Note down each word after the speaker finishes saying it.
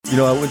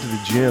I went to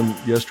the gym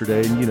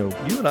yesterday, and you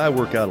and I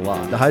work out a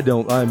lot.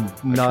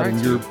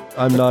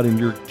 I'm not in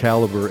your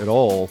caliber at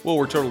all. Well,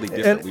 we're totally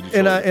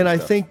different. I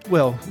think,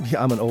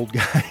 I'm an old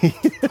guy.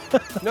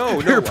 No.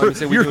 You're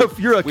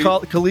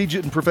a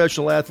collegiate and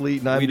professional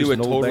athlete, and I'm just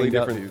an old banged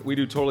out dude. We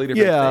do totally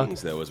different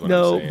things, though. Is what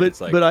I'm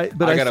saying.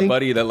 I got a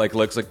buddy that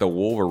looks like the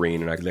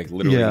Wolverine, and I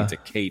literally needs a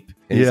cape.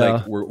 And he's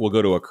like, we'll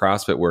go to a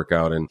CrossFit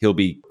workout, and he'll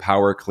be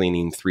power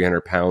cleaning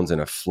 300 pounds in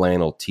a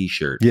flannel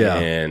T-shirt.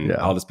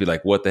 I'll just be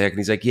like, what the heck? And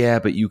he's like, yeah,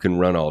 but you can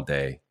run all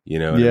day. You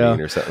know what I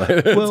mean? Or something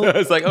like that. Well, so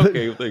it's like,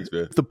 okay, well, thanks,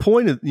 man. The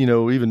point of,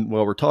 even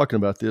while we're talking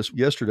about this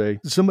yesterday,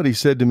 somebody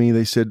said to me,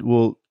 they said,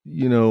 well,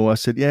 I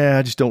said, yeah,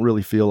 I just don't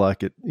really feel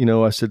like it.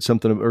 I said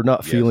something or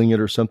not feeling it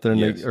or something.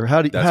 And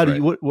how do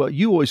you, what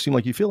you always seem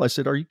like you feel? I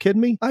said, are you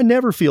kidding me? I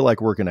never feel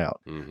like working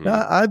out. Mm-hmm.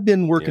 Now, I've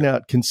been working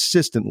out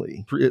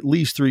consistently for at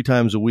least 3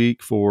 times a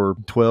week for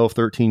 12,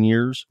 13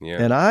 years.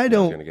 Yeah. And I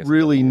don't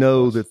really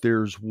know that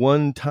there's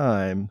one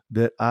time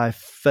that I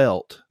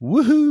felt,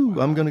 woohoo,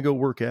 I'm going to go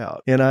work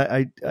out. And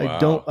I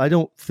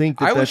don't think that's ever been the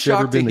case. I was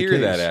shocked to hear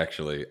that,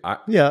 actually. Now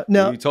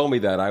when you told me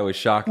that, I was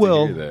shocked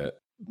to hear that.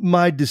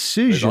 My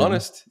decision,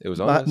 it was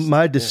honest.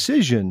 My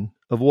decision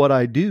of what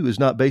I do is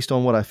not based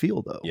on what I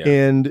feel, though. Yeah.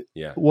 And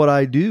what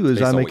I do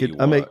is I make.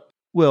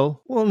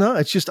 No,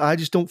 it's just, I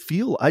just don't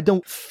feel. I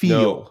don't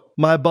feel. No.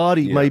 My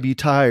body may be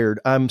tired.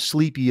 I'm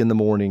sleepy in the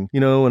morning,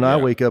 and I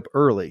wake up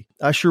early.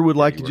 I sure would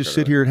like to just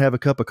sit here and have a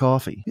cup of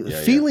coffee.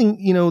 Feeling,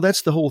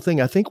 that's the whole thing.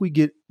 I think we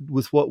get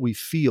with what we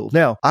feel.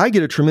 Now, I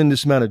get a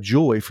tremendous amount of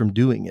joy from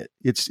doing it.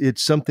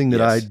 It's something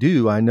that I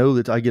do. I know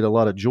that I get a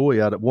lot of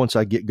joy out of once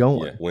I get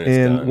going.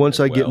 And once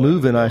I get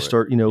moving, I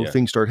start,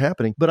 things start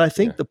happening. But I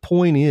think the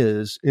point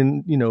is,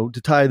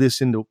 to tie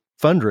this into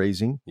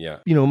fundraising,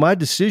 my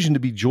decision to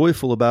be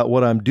joyful about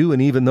what I'm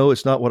doing, even though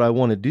it's not what I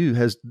want to do,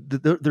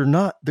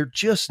 they're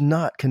just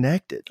not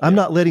connected. I'm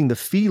not letting the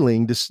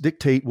feeling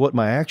dictate what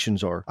my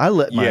actions are. I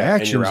let my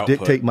actions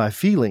dictate my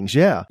feelings.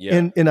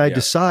 And I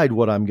decide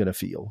what I'm going to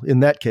feel.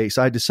 In that case,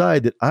 I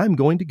decide that I'm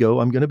going to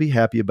go, I'm going to be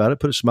happy about it,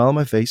 put a smile on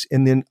my face,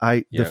 and then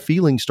the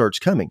feeling starts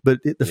coming. But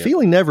the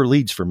feeling never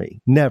leads for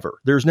me. Never.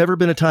 There's never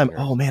been a time,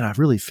 oh man, I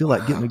really feel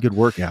like getting a good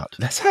workout.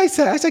 That's how I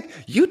said. I was like,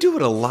 you do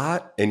it a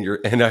lot,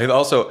 and I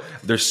also,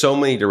 there's so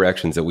many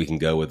directions that we can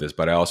go with this,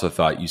 but I also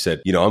thought you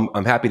said,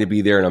 I'm happy to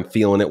be there and I'm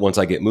feeling it once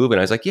I get moving.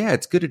 I was like, yeah,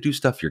 it's good to do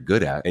stuff you're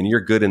good at, and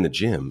you're good in the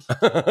gym.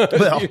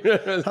 Well,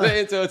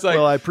 so it's like,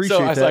 I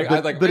appreciate that.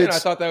 I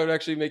thought that would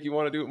actually make you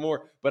want to do it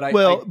more. But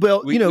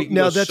we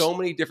now that's so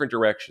many different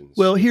directions.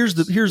 Well, here's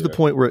the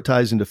point where it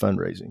ties into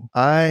fundraising.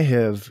 I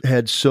have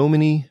had so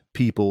many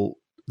people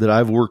that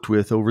I've worked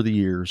with over the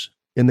years,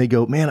 and they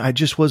go, man, I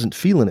just wasn't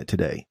feeling it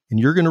today. And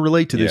you're going to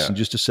relate to this in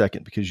just a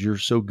second because you're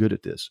so good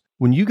at this.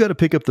 When you got to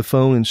pick up the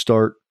phone and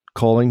start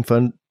calling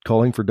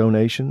for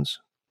donations,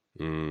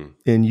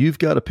 and you've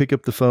got to pick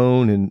up the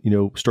phone and,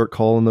 start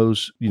calling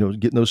those,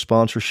 getting those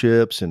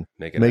sponsorships and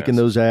making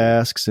those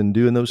asks and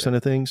doing those kind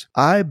of things.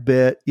 I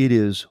bet it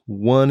is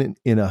 1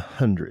 in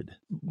 100.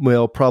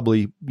 Well,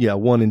 probably,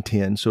 1 in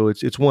 10. So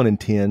it's 1 in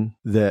 10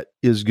 that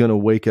is going to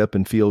wake up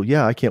and feel,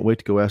 I can't wait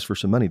to go ask for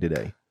some money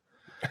today.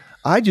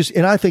 I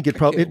think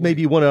it may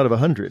be 1 out of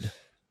 100.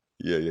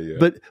 Yeah.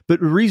 But the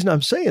reason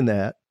I'm saying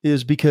that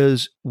is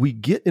because we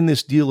get in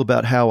this deal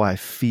about how I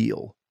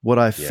feel, what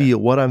I feel,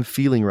 what I'm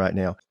feeling right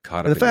now.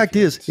 And the fact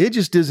is, it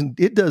just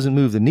doesn't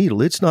move the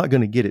needle. It's not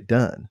going to get it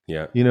done.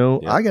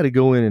 I got to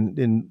go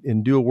in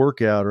and do a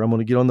workout, or I'm going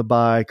to get on the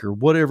bike or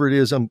whatever it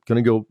is. I'm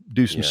going to go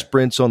do some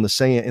sprints in the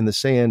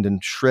sand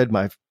and shred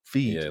my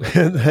feet.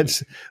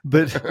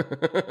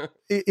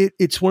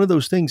 It's one of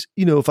those things,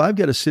 if I've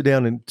got to sit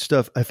down and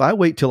stuff, if I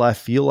wait till I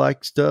feel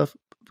like stuff,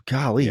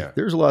 golly,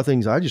 there's a lot of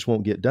things I just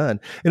won't get done.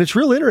 And it's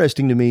real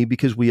interesting to me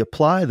because we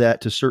apply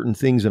that to certain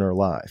things in our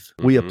life.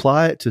 Mm-hmm. We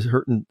apply it to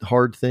certain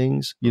hard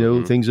things,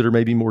 things that are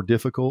maybe more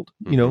difficult.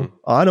 Mm-hmm.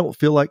 I don't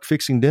feel like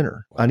fixing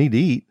dinner. I need to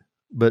eat,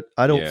 but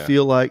I don't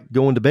feel like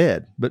going to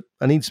bed, but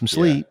I need some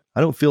sleep.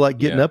 I don't feel like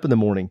getting up in the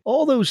morning.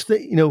 All those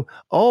things,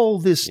 all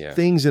this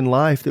things in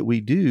life that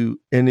we do.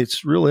 And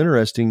it's real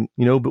interesting,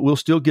 but we'll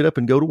still get up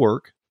and go to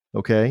work.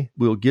 Okay.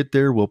 We'll get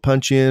there. We'll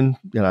punch in,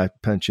 and I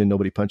punch in,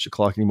 nobody punch the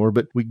clock anymore,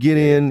 but we get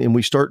in and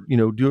we start,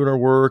 doing our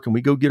work, and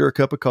we go get our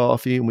cup of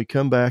coffee, and we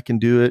come back and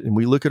do it. And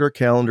we look at our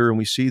calendar and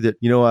we see that,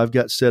 I've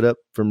got set up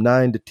from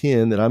 9 to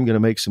 10 that I'm going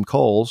to make some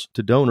calls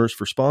to donors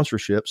for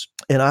sponsorships.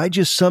 And I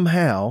just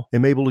somehow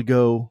am able to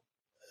go,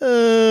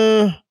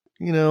 I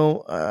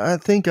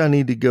think I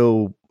need to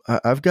go.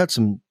 I've got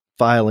some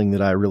filing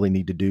that I really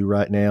need to do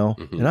right now.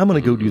 And I'm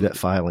going to go do that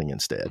filing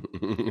instead.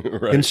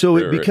 And so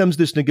it becomes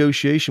this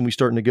negotiation. We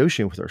start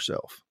negotiating with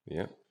ourselves.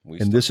 Yeah.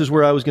 And this is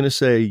where I was going to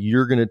say,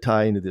 you're going to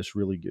tie into this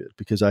really good,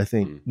 because I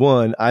think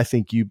I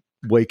think you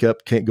wake up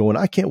going,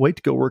 I can't wait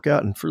to go work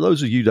out. And for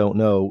those of you who don't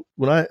know,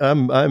 when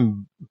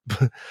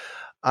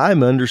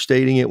I'm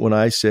understating it when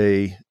I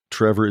say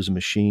Trevor is a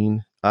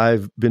machine.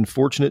 I've been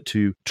fortunate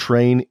to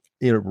train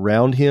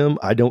around him.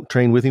 I don't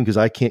train with him because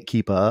I can't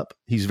keep up.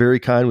 He's very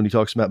kind when he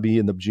talks about being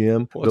in the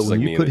gym. Well, but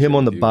when you put him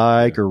on the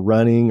bike or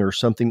running or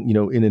something,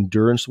 in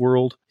endurance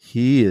world,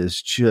 he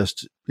is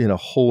just in a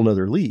whole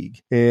nother league.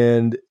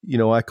 And,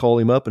 I call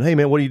him up and, hey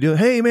man, what are you doing?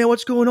 Hey man,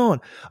 what's going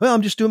on? Well,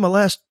 I'm just doing my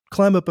last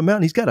climb up a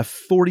mountain. He's got a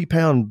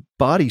 40-pound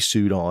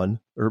bodysuit on,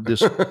 or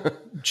this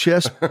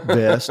chest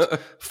vest,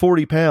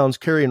 40 pounds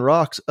carrying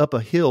rocks up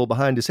a hill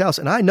behind his house.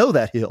 And I know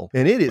that hill,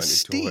 and it is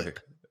steep.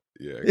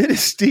 Yeah, it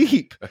is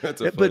steep.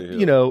 That's a funny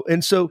hill.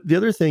 And so the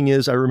other thing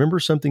is, I remember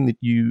something that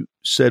you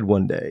said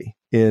one day,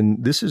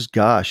 and this is,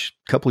 a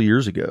couple of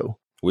years ago.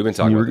 We've been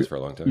talking about this for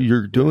a long time.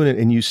 You're doing it,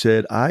 and you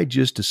said, I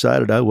just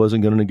decided I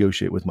wasn't going to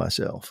negotiate with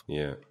myself.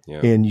 Yeah.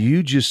 And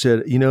you just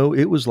said,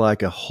 it was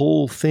like a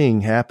whole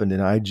thing happened,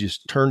 and I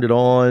just turned it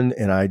on,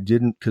 and I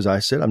didn't, because I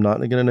said, I'm not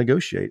going to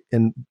negotiate.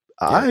 And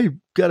I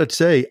got to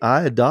say,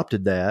 I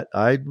adopted that.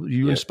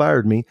 You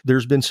inspired me.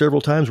 There's been several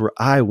times where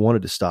I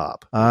wanted to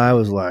stop. I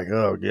was like,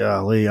 oh,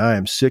 golly, I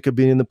am sick of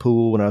being in the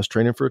pool when I was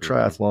training for a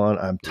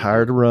triathlon. I'm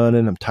tired of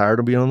running. I'm tired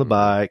of being on the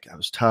bike. I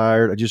was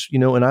tired. I just,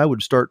 and I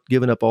would start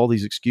giving up all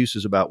these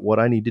excuses about what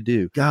I need to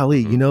do.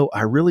 Golly,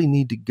 I really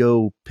need to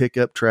go pick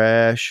up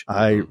trash.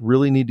 I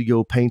really need to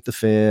go paint the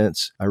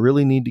fence. I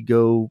really need to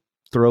go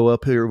throw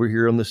up over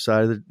here on the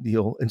side of the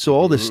deal. And so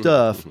all this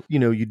stuff,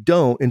 you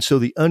don't. And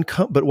so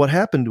but what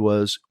happened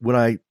was when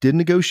I did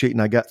negotiate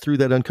and I got through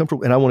that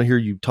uncomfortable, and I want to hear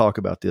you talk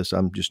about this.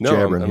 I'm just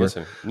jabbering here.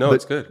 Listening. No,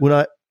 it's good.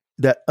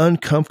 That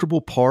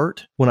uncomfortable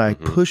part, when I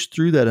pushed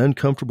through that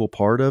uncomfortable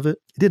part of it,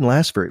 it didn't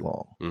last very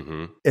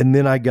long. And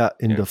then I got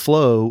into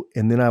flow,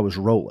 and then I was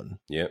rolling.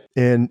 Yeah.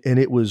 And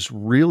it was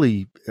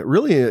really,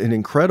 really an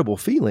incredible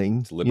feeling.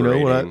 It's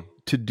liberating.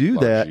 To do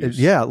that.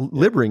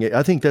 Liberating.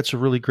 I think that's a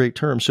really great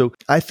term. So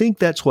I think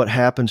that's what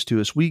happens to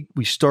us. We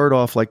start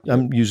off like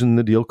I'm using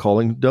the deal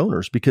calling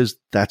donors, because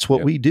that's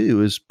what we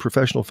do as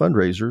professional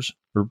fundraisers,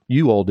 or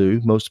you all do.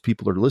 Most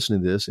people are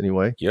listening to this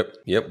anyway.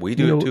 Yep. We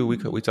do it too.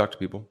 We talk to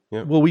people.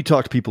 Yeah. Well, we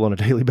talk to people on a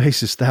daily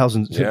basis,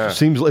 thousands. Yeah.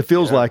 It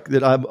feels like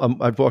that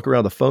I'd walk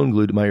around the phone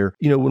glued to my ear.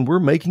 When we're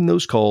making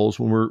those calls,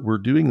 when we're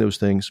doing those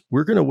things,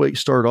 we're going to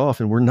start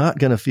off, and we're not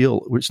going to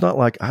feel, it's not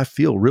like I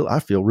feel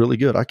really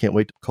good. I can't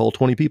wait to call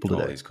 20 people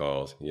today. All these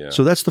calls. Yeah.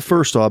 So that's the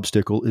first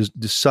obstacle, is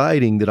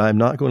deciding that I'm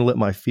not going to let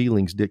my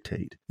feelings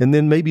dictate. And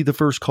then maybe the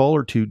first call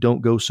or two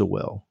don't go so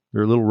well.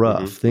 They're a little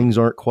rough. Things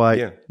aren't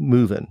quite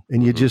moving.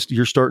 And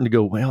you're starting to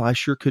go, well, I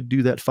sure could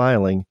do that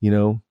filing.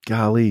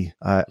 Golly,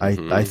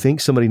 I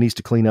think somebody needs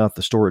to clean out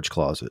the storage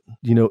closet.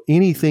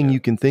 Anything you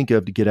can think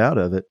of to get out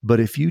of it. But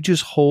if you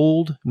just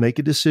make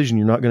a decision,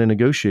 you're not going to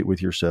negotiate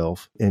with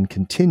yourself and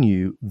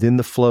continue, then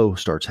the flow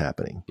starts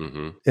happening.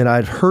 And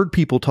I'd heard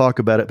people talk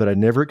about it, but I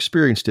never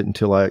experienced it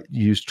until I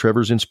used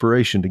Trevor's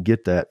inspiration to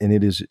get that. And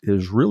it is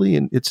really,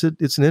 it's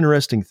an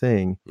interesting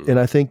thing. And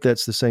I think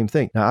that's the same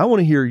thing. Now, I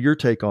want to hear your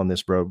take on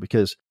this, bro,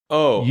 because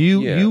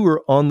you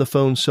were on the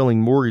phone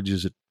selling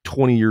mortgages at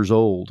 20 years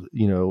old,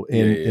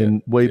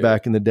 and way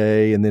back in the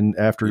day. And then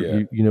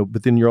after,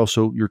 but then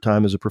your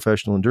time as a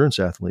professional endurance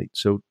athlete.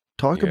 So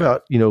talk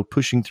about,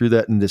 pushing through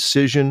that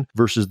indecision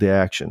versus the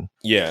action.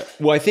 Yeah.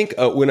 Well, I think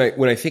when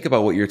I think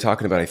about what you're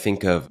talking about, I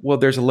think of,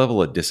 there's a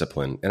level of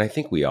discipline, and I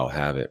think we all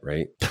have it,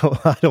 right?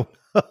 I don't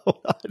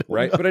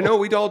right. But I know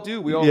we all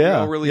do. We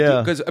all really do.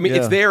 Because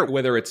it's there,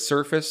 whether it's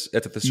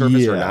at the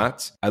surface or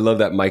not. I love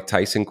that Mike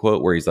Tyson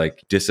quote where he's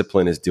like,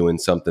 discipline is doing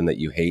something that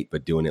you hate,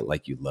 but doing it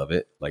like you love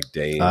it, like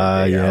day in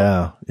and day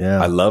out.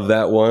 Yeah. I love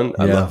that one.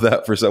 I love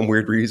that for some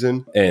weird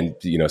reason. And,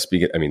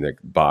 like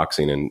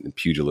boxing and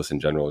pugilists in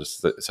general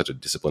is such a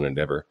disciplined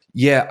endeavor.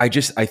 Yeah. I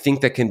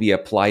think that can be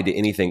applied to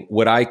anything.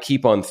 What I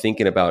keep on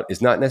thinking about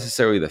is not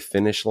necessarily the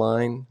finish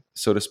line,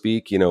 so to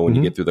speak, when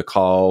you get through the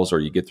calls, or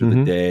you get through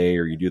the day,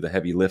 or you do the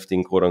heavy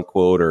lifting, quote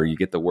unquote, or you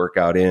get the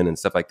workout in and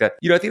stuff like that. At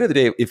the end of the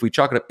day, if we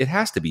chalk it up, it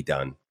has to be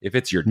done. If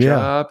it's your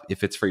job,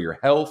 if it's for your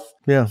health,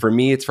 for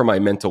me, it's for my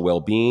mental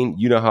well-being.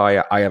 You know how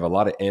I have a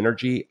lot of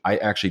energy. I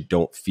actually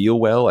don't feel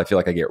well. I feel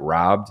like I get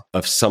robbed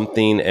of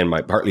something, and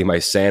partly my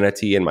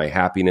sanity and my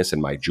happiness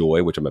and my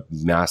joy, which I'm a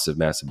massive,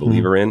 massive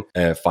believer in.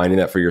 Finding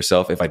that for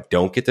yourself. If I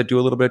don't get to do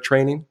a little bit of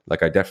training,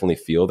 like I definitely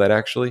feel that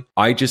actually.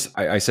 I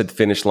said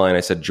finish line,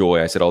 I said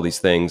joy, I said all these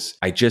things.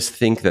 I just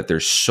think that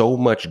there's so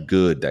much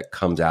good that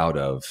comes out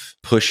of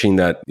pushing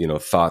that,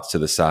 thoughts to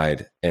the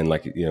side, and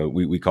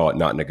we call it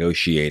not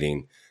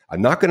negotiating.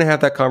 I'm not going to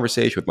have that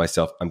conversation with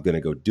myself. I'm going to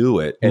go do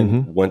it.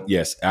 And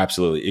yes,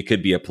 absolutely. It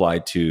could be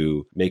applied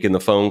to making the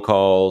phone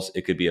calls.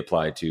 It could be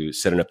applied to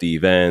setting up the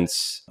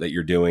events that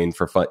you're doing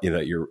for fun,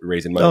 that you're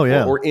raising money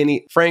for, or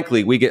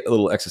frankly, we get a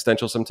little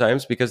existential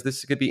sometimes, because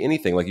this could be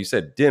anything. Like you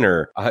said,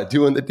 dinner,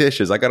 doing the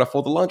dishes, I got to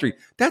fold the laundry.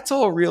 That's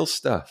all real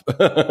stuff.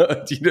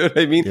 Do you know what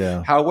I mean?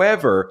 Yeah.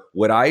 However,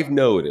 what I've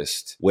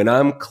noticed when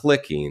I'm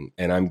clicking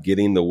and I'm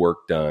getting the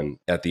work done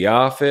at the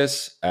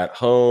office, at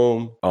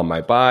home, on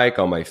my bike,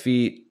 on my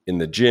feet, in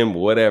the gym,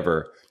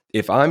 whatever,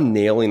 if I'm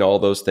nailing all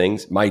those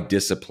things, my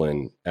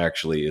discipline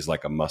actually is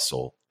like a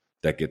muscle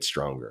that gets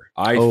stronger.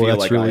 I feel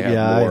like I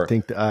have more. I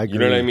think I agree. You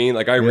know what I mean?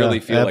 Like I really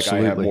feel like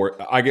I have more.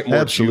 I get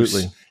more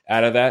juice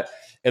out of that.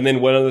 And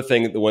then one other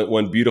thing,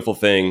 one beautiful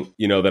thing,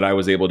 that I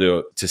was able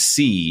to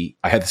see,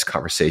 I had this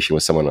conversation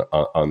with someone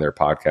on their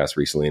podcast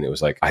recently, and it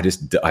was like,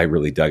 I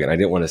really dug it. I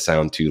didn't want to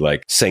sound too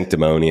like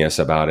sanctimonious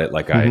about it.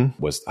 Like I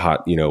was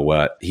hot,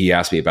 what he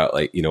asked me about,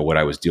 like, what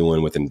I was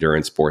doing with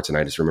endurance sports. And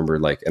I just remember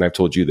and I've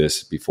told you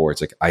this before,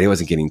 it's like, I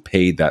wasn't getting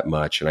paid that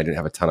much and I didn't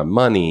have a ton of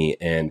money.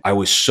 And I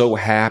was so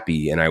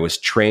happy and I was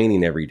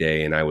training every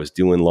day and I was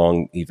doing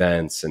long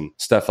events and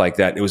stuff like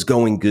that. And it was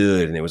going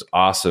good and it was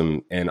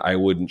awesome. And I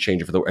wouldn't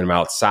change it and I'm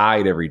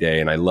outside every day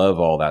and I love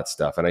all that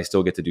stuff. And I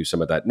still get to do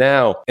some of that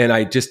now. And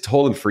I just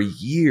told him for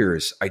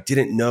years, I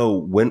didn't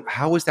know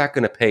how was that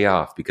going to pay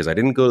off, because I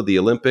didn't go to the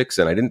Olympics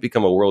and I didn't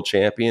become a world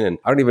champion. And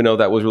I don't even know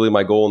that was really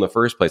my goal in the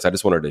first place. I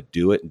just wanted to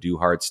do it and do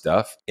hard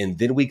stuff. And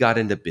then we got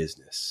into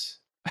business.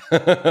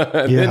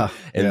 Then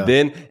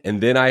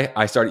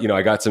I started,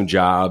 I got some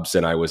jobs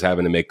and I was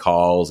having to make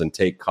calls and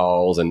take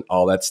calls and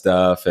all that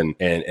stuff. And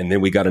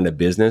then we got into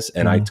business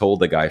and I told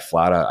the guy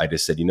flat out, I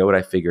just said, you know what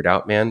I figured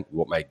out, man,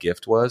 what my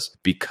gift was?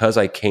 Because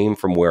I came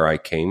from where I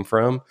came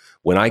from,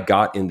 when I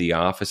got in the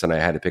office and I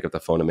had to pick up the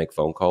phone and make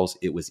phone calls,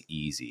 it was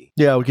easy.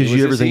 Yeah, because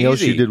everything else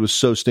you did was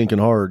so stinking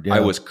hard. Yeah. I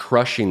was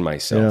crushing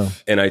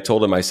myself. Yeah. And I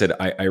told him, I said,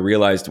 I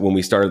realized when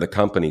we started the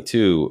company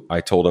too,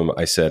 I told him,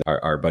 I said,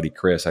 our buddy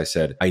Chris, I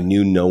said, I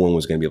knew no one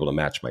was going to be able to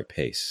match my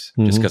pace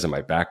just because of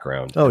my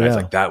background. Oh, and I was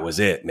like, that was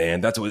it, man.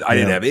 That's what I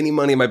didn't have any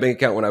money in my bank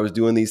account when I was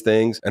doing these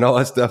things and all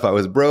that stuff. I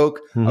was broke.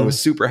 I was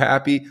super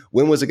happy.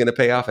 When was it going to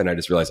pay off? And I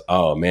just realized,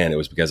 oh man, it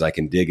was because I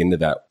can dig into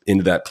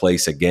that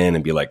place again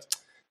and be like,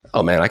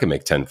 oh man, I can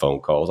make 10 phone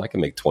calls. I can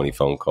make 20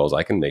 phone calls.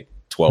 I can make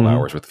 12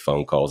 hours worth of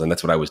phone calls. And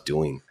that's what I was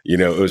doing. It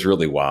was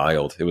really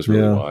wild. It was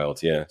really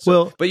wild. Yeah.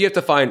 So, but you have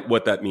to find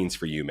what that means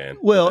for you, man.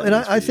 Well, and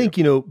I think,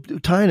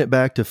 tying it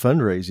back to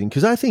fundraising,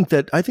 because I think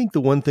the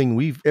one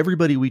thing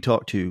everybody we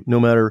talk to, no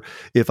matter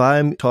if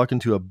I'm talking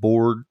to a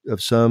board of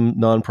some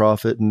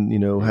nonprofit and,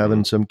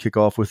 having some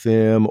kickoff with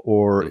them,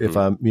 or if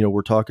I'm,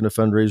 we're talking to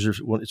fundraisers,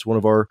 it's one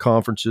of our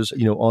conferences,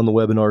 on the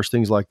webinars,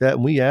 things like that.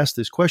 And we ask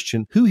this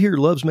question, who here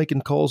loves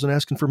making calls and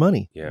asking for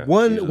money? Yeah.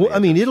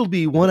 It'll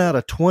be 1 out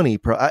of 20.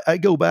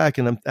 I go back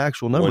and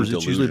actual numbers,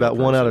 it's usually about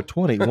 1 out of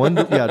 20.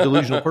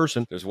 Delusional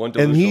person. There's one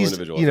delusional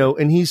individual.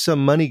 And he's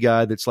some money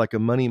guy that's like a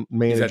money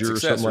manager or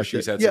something like that.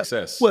 She's had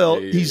success. Well,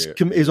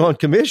 he's on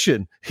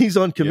commission. He's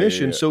on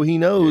commission, so he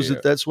knows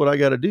that that's what I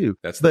got to do.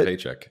 That's the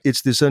paycheck.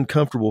 It's this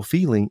uncomfortable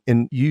feeling.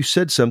 And you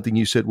said something.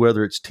 You said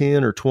whether it's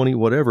 10 or 20,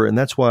 whatever. And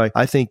that's why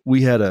I think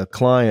we had a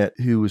client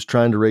who was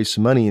trying to raise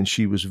some money, and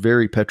she was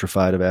very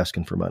petrified of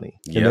asking for money.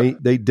 And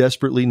they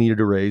desperately needed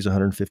to raise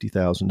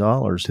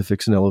 $150,000 to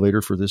fix an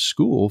elevator for this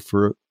school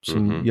for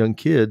some young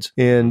kids.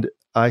 And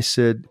I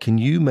said, can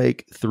you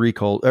make 3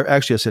 calls? Or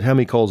actually, I said, how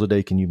many calls a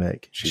day can you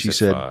make? She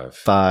said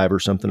 5 or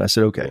something. I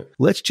said, okay,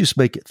 let's just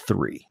make it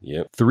 3.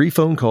 3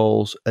 phone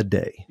calls a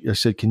day. I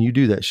said, can you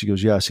do that? She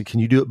goes, yeah. I said, can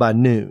you do it by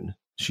noon?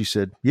 She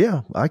said,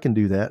 yeah, I can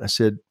do that. I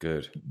said,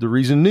 good. The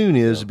reason noon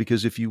is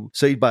because if you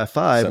say by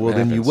 5, something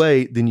happens. Then you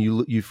wait, then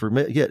you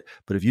forget.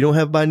 But if you don't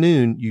have by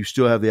noon, you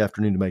still have the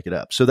afternoon to make it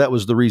up. So that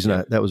was the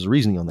reason. That was the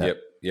reasoning on that.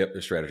 Yep.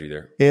 There's strategy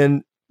there.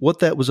 And what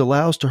that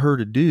allows to her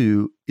to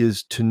do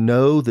is to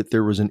know that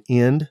there was an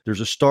end, there's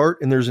a start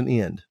and there's an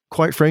end.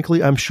 Quite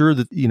frankly, I'm sure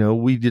that,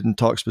 we didn't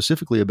talk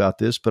specifically about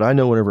this, but I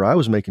know whenever I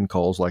was making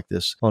calls like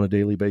this on a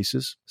daily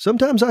basis,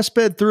 sometimes I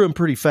sped through them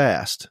pretty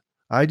fast.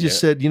 I just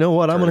said, you know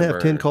what, I'm going to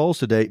have 10 calls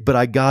today, but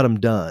I got them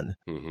done.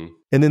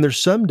 And then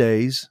there's some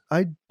days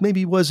I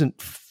maybe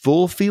wasn't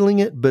full feeling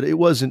it, but it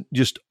wasn't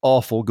just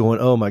awful going,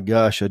 oh my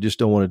gosh, I just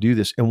don't want to do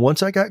this. And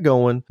once I got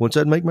going, once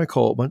I'd make my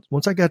call,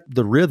 once I got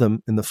the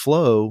rhythm and the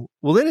flow,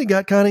 well, then it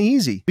got kind of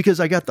easy because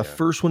I got the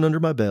first one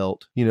under my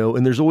belt,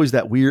 and there's always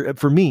that weird,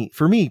 for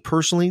me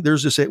personally,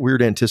 there's this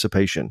weird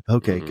anticipation.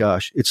 Okay,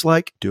 gosh, it's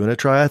like doing a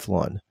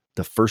triathlon.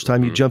 The first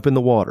time you jump in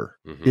the water,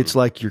 it's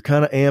like you're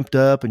kind of amped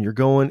up and you're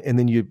going. And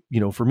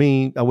then for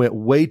me, I went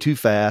way too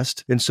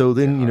fast. And so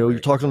then, you're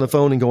talking on the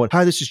phone and going,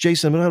 hi, this is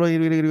Jason.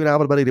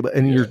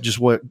 And you're just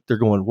they're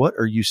going, what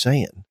are you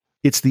saying?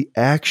 It's the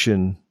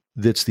action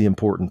that's the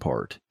important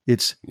part.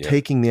 It's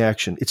taking the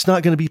action. It's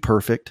not going to be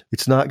perfect.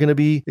 It's not going to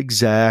be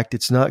exact.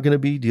 It's not going to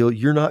be deal.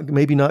 You're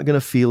maybe not going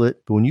to feel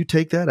it. But when you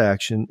take that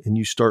action and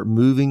you start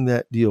moving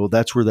that deal,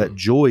 that's where that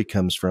joy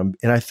comes from.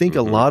 And I think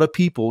a lot of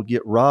people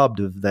get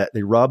robbed of that.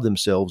 They rob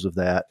themselves of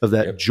that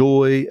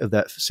joy, of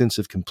that sense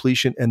of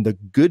completion and the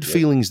good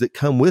feelings that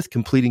come with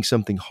completing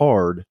something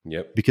hard.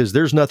 Because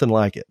there's nothing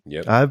like it.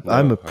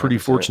 I'm a pretty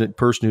 100%. Fortunate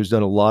person who's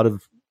done a lot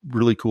of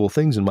really cool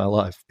things in my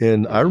life.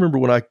 And I remember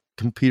when I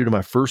competed in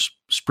my first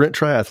sprint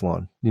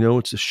triathlon,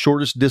 it's the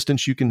shortest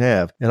distance you can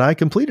have. And I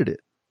completed it.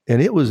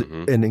 And it was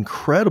an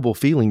incredible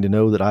feeling to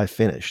know that I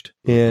finished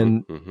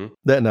and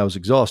I was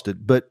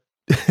exhausted, but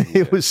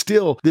it was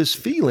still this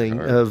feeling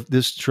of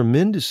this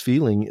tremendous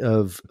feeling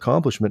of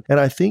accomplishment. And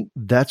I think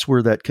that's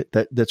where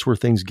that's where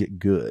things get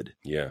good.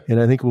 Yeah.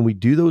 And I think when we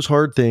do those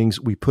hard things,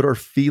 we put our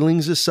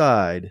feelings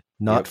aside,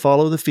 not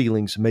follow the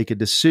feelings, make a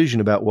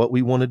decision about what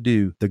we want to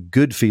do. The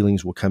good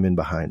feelings will come in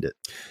behind it.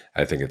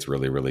 I think it's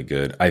really, really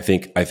good. I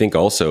think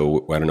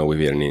also, I don't know if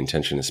we had any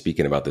intention of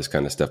speaking about this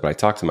kind of stuff, but I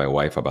talk to my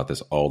wife about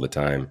this all the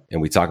time.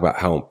 And we talk about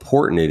how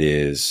important it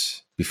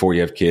is before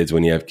you have kids,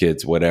 when you have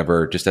kids,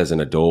 whatever, just as an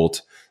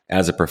adult,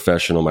 as a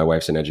professional. My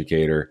wife's an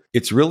educator.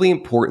 It's really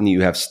important that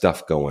you have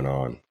stuff going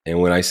on. And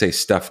when I say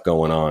stuff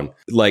going on,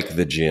 like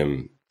the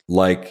gym,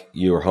 like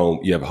your home,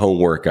 you have home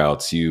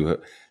workouts, you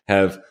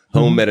have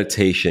home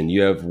meditation,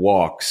 you have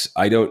walks.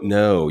 I don't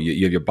know.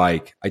 You have your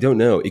bike. I don't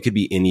know. It could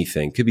be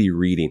anything. It could be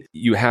reading.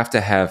 You have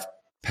to have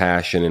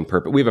passion and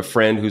purpose. We have a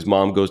friend whose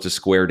mom goes to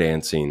square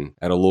dancing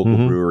at a local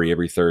brewery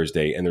every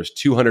Thursday, and there's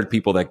 200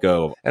 people that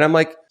go. And I'm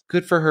like,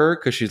 good for her,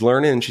 because she's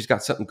learning and she's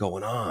got something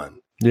going on.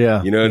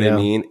 Yeah. You know what I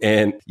mean?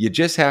 And you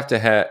just have to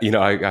have,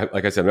 I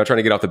like I said, I'm not trying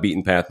to get off the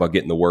beaten path about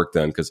getting the work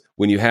done, because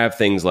when you have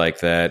things like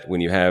that,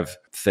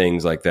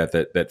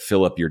 that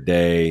fill up your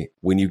day,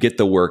 when you get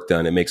the work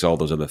done, it makes all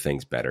those other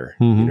things better.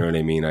 You know what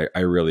I mean? I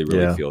really,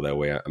 really feel that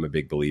way. I'm a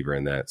big believer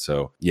in that.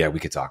 So yeah, we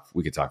could talk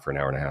for an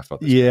hour and a half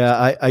about this.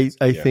 Yeah.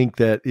 I think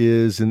that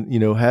is, and,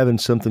 having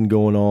something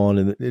going on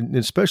and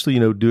especially,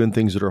 doing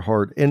things that are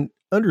hard, and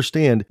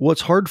understand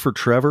what's hard for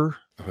Trevor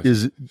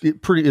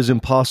is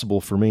impossible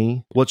for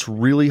me. What's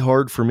really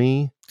hard for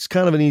me, it's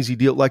kind of an easy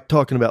deal, like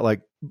talking about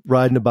like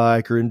riding a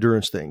bike or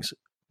endurance things,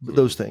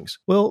 those things.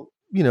 Well,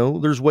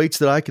 there's weights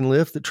that I can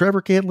lift that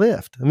Trevor can't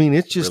lift. I mean,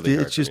 it just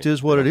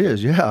is what it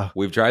is. Yeah.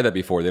 We've tried that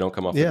before. They don't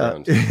come off the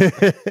ground.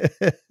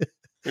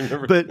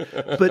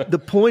 But the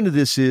point of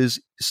this is,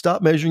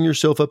 stop measuring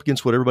yourself up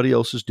against what everybody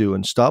else is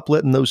doing. Stop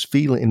letting those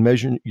feelings and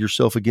measuring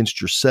yourself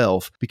against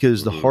yourself,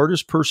 because the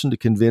hardest person to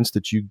convince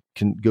that you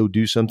can go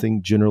do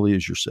something generally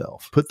is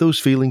yourself. Put those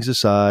feelings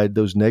aside,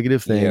 those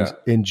negative things,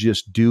 and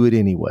just do it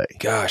anyway.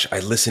 Gosh, I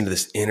listened to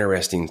this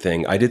interesting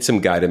thing. I did some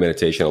guided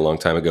meditation a long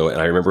time ago, and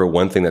I remember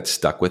one thing that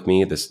stuck with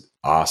me, this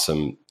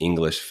awesome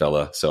English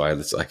fella. So I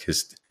was like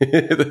his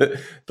the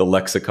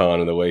lexicon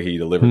and the way he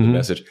delivered the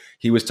message.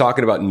 He was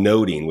talking about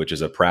noting, which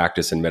is a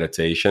practice in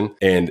meditation.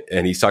 And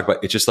he's talking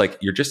about, it's just like,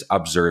 you're just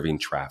observing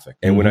traffic.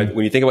 And when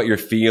you think about your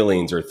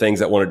feelings or things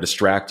that want to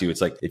distract you,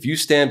 it's like, if you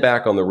stand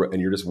back on the road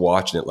and you're just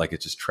watching it, like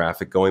it's just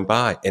traffic going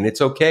by, and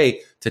it's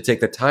okay to take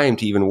the time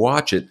to even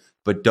watch it,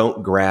 but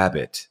don't grab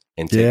it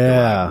and take the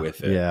ride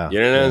with it. Yeah. You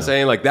know what I'm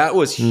saying? Like that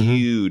was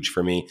huge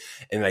for me.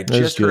 And I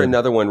just heard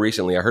another one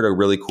recently. I heard a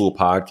really cool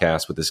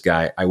podcast with this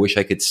guy. I wish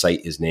I could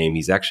cite his name.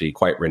 He's actually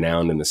quite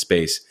renowned in the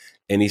space.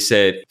 And he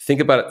said, think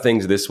about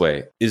things this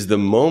way. Is the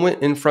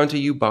moment in front of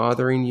you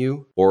bothering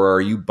you, or are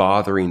you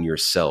bothering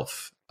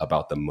yourself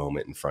about the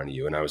moment in front of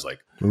you? And I was like,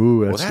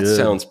 ooh, that's that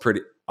sounds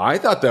pretty. I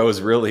thought that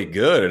was really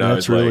good. And I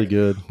was really like,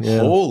 good. Yeah.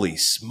 Holy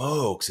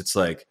smokes. It's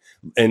like,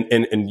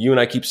 and you and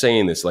I keep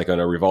saying this like on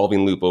a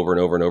revolving loop over and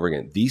over and over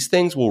again. These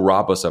things will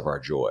rob us of our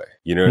joy.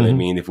 You know what I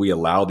mean? If we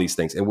allow these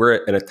things, and we're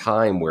in a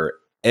time where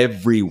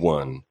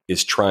everyone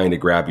is trying to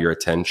grab your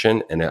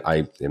attention. And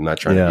I am not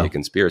trying to be a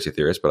conspiracy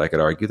theorist, but I could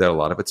argue that a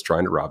lot of it's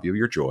trying to rob you of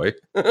your joy.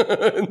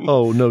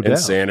 No doubt. And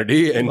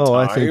sanity and time,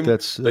 I think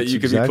that's that you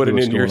could be putting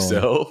into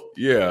yourself. On.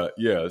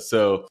 Yeah.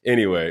 So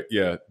anyway,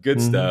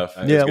 good stuff.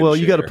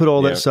 You got to put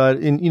all that aside.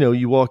 And,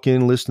 you walk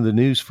in, listen to the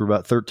news for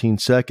about 13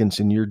 seconds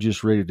and you're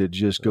just ready to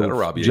just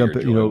go jump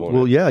it.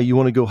 You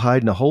want to go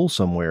hide in a hole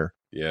somewhere.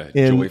 Yeah,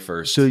 joy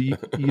first. So,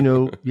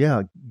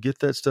 get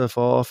that stuff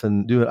off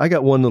and do it. I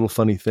got one little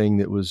funny thing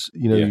that was,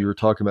 you were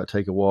talking about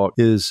take a walk,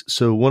 is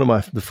so one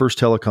of the first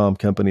telecom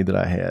company that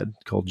I had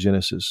called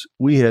Genesis,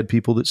 we had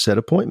people that set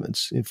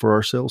appointments for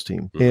our sales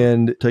team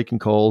and taking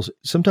calls.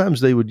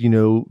 Sometimes they would,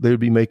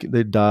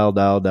 they'd dial.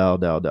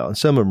 And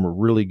some of them were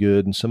really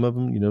good and some of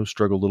them,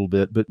 struggle a little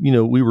bit. But,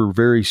 we were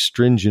very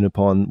stringent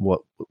upon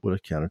what would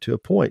account to a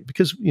point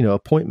because,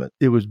 appointment.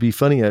 It would be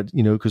funny,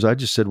 because I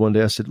just said one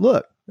day, I said,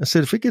 look,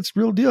 if it gets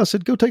real deal, I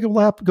said, go take a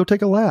lap.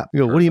 You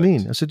go, what do you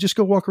mean? I said, just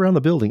go walk around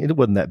the building. It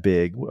wasn't that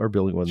big. Our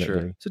building wasn't that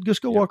big. I said,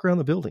 just go walk around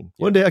the building.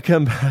 One day I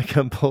come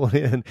pulling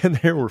in and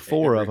there were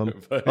 4 of them.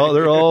 Oh,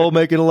 they're all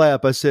making a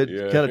lap. I said,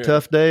 kind of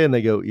tough day. And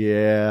they go,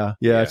 yeah,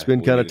 it's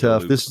been kind of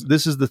tough. This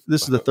is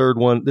the third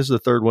one. This is the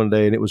third one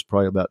day. And it was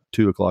probably about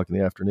 2:00 in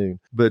the afternoon.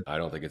 But I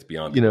don't think it's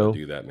beyond to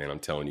do that, man. I'm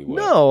telling you what.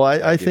 No,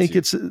 I think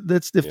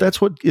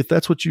that's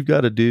what you've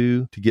got to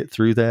do to get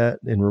through that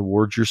and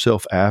reward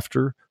yourself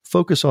after.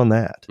 Focus on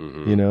that.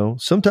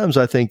 Sometimes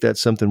I think that's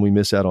something we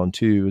miss out on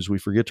too, is we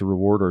forget to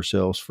reward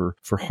ourselves for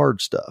hard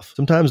stuff.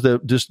 Sometimes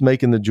just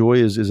making the joy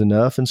is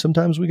enough. And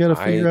sometimes we got to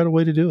figure out a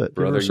way to do it.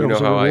 Brother, you know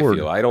how I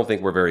feel. I don't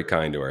think we're very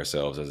kind to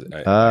ourselves as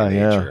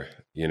nature.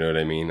 You know what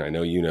I mean? I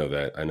know you know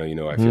that. I know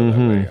I feel that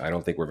way. I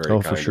don't think we're very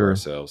kind to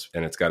ourselves.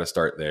 And it's got to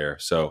start there.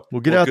 So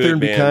get out there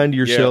and be kind to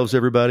yourselves,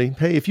 everybody.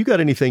 Hey, if you got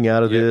anything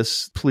out of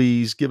this,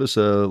 please give us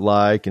a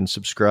like and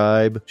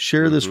subscribe.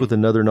 Share this with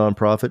another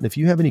nonprofit. And if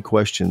you have any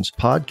questions,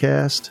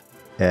 podcast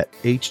at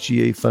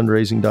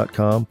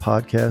hgafundraising.com,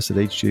 podcast at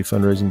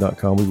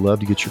hgafundraising.com. We love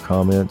to get your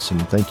comments,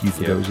 and thank you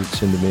for those that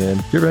send them in.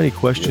 If you have any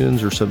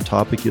questions or some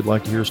topic you'd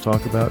like to hear us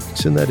talk about,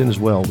 send that in as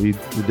well. We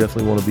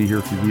definitely want to be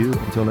here for you.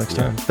 Until next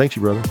time. Thank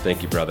you, brother.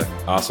 Thank you, brother.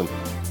 Awesome.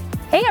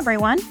 Hey,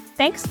 everyone.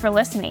 Thanks for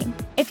listening.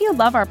 If you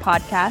love our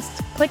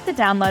podcast, click the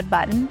download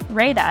button,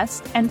 rate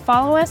us, and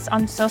follow us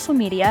on social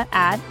media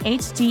at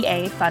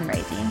HGA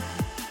Fundraising.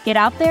 Get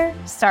out there,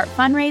 start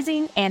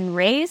fundraising, and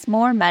raise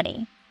more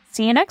money.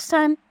 See you next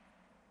time.